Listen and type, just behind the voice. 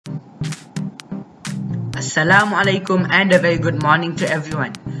Assalamu alaikum and a very good morning to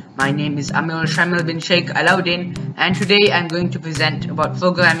everyone. My name is Amirul Syamil bin Shaik Allauddin, and today I'm going to present about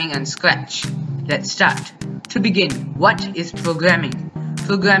programming and Scratch. Let's start. To begin, what is programming?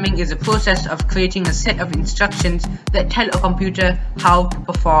 Programming is a process of creating a set of instructions that tell a computer how to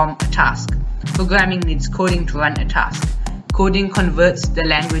perform a task. Programming needs coding to run a task. Coding converts the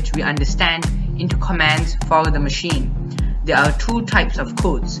language we understand into commands for the machine. There are two types of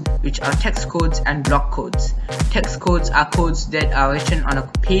codes, which are text codes and block codes. Text codes are codes that are written on a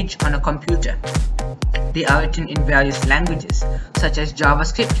page on a computer. They are written in various languages, such as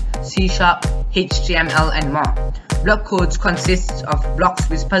JavaScript, C#, HTML, and more. Block codes consist of blocks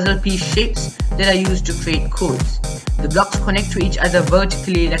with puzzle piece shapes that are used to create codes. The blocks connect to each other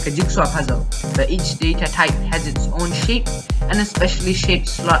vertically like a jigsaw puzzle, where each data type has its own shape and a specially shaped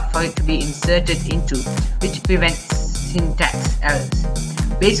slot for it to be inserted into, which prevents syntax errors.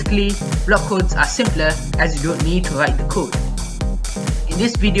 Basically, block codes are simpler as you don't need to write the code. In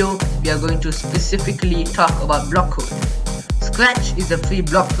this video, we are going to specifically talk about block code. Scratch is a free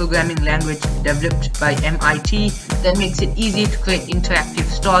block programming language developed by MIT that makes it easy to create interactive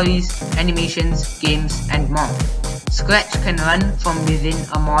stories, animations, games, and more. Scratch can run from within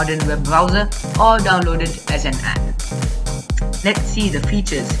a modern web browser or downloaded as an app. Let's see the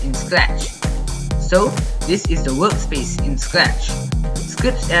features in Scratch. So, this is the workspace in Scratch.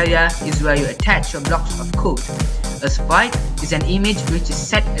 Scripts area is where you attach your blocks of code. A sprite is an image which is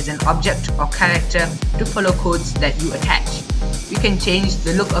set as an object or character to follow codes that you attach. You can change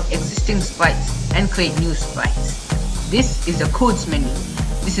the look of existing sprites and create new sprites. This is the codes menu.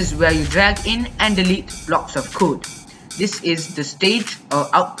 This is where you drag in and delete blocks of code. This is the stage or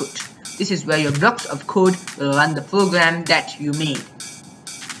output. This is where your blocks of code will run the program that you made.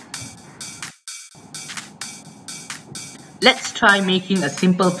 Let's try making a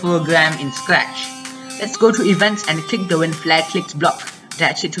simple program in Scratch. Let's go to events and click the when flag clicked block.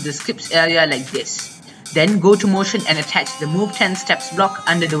 Attach it to the scripts area like this. Then go to motion and attach the move 10 steps block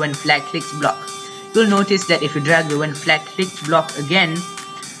under the when flag clicked block. You'll notice that if you drag the when flag clicked block again,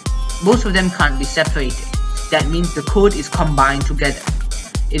 both of them can't be separated. That means the code is combined together.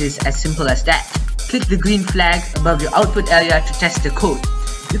 It is as simple as that. Click the green flag above your output area to test the code.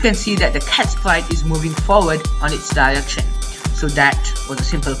 You can see that the cat sprite is moving forward on its direction. So that was a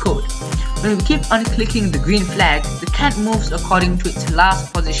simple code. When we keep on clicking the green flag, the cat moves according to its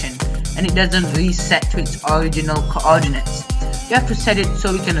last position and it doesn't reset to its original coordinates. You have to set it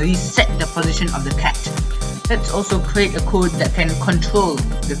so we can reset the position of the cat. Let's also create a code that can control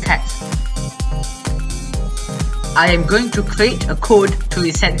the cat. I am going to create a code to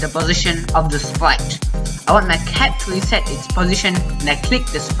reset the position of the sprite. I want my cat to reset its position when I click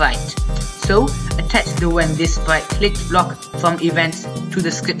the sprite. So, attach the when this sprite clicked block from events to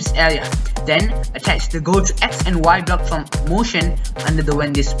the scripts area. Then, attach the go to X and Y block from motion under the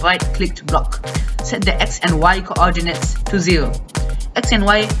when this sprite clicked block. Set the X and Y coordinates to 0. X and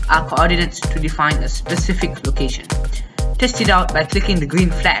Y are coordinates to define a specific location. Test it out by clicking the green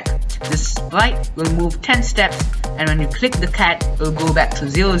flag. The sprite will move 10 steps, and when you click the cat, it will go back to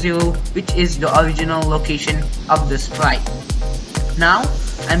 0, 0, which is the original location of the sprite. Now,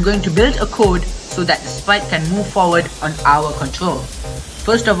 I'm going to build a code so that the sprite can move forward on our control.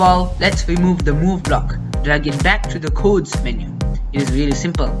 First of all, let's remove the move block. Drag it back to the codes menu. It is really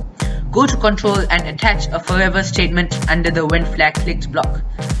simple. Go to control and attach a forever statement under the when flag clicked block.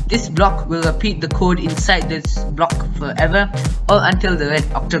 This block will repeat the code inside this block forever or until the red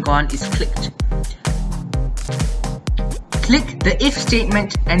octagon is clicked. Click the if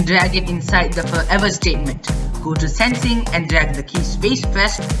statement and drag it inside the forever statement. Go to sensing and drag the key space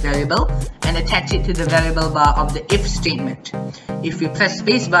pressed variable and attach it to the variable bar of the if statement. If we press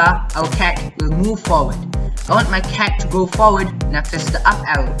spacebar, our cat will move forward. I want my cat to go forward, now press the up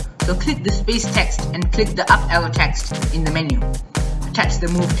arrow. So click the space text and click the up arrow text in the menu. Attach the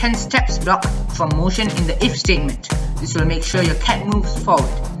move 10 steps block from motion in the if statement. This will make sure your cat moves forward.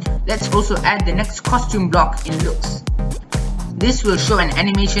 Let's also add the next costume block in looks. This will show an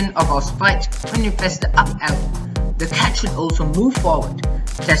animation of our sprite when you press the up arrow. The cat should also move forward.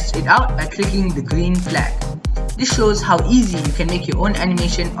 Test it out by clicking the green flag. This shows how easy you can make your own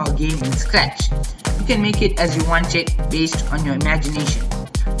animation or game in Scratch. You can make it as you want it based on your imagination.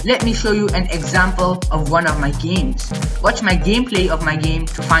 Let me show you an example of one of my games. Watch my gameplay of my game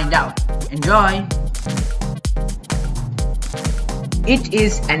to find out. Enjoy! It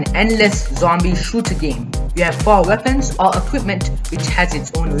is an endless zombie shooter game. You have 4 weapons or equipment which has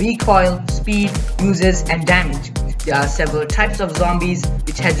its own recoil, speed, uses and damage. There are several types of zombies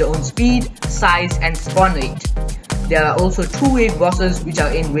which has their own speed, size and spawn rate. There are also 2 wave bosses which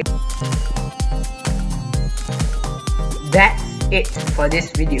are in wave. That's it for this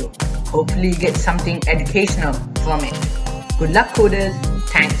video. Hopefully you get something educational from it. Good luck coders,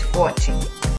 thanks for watching.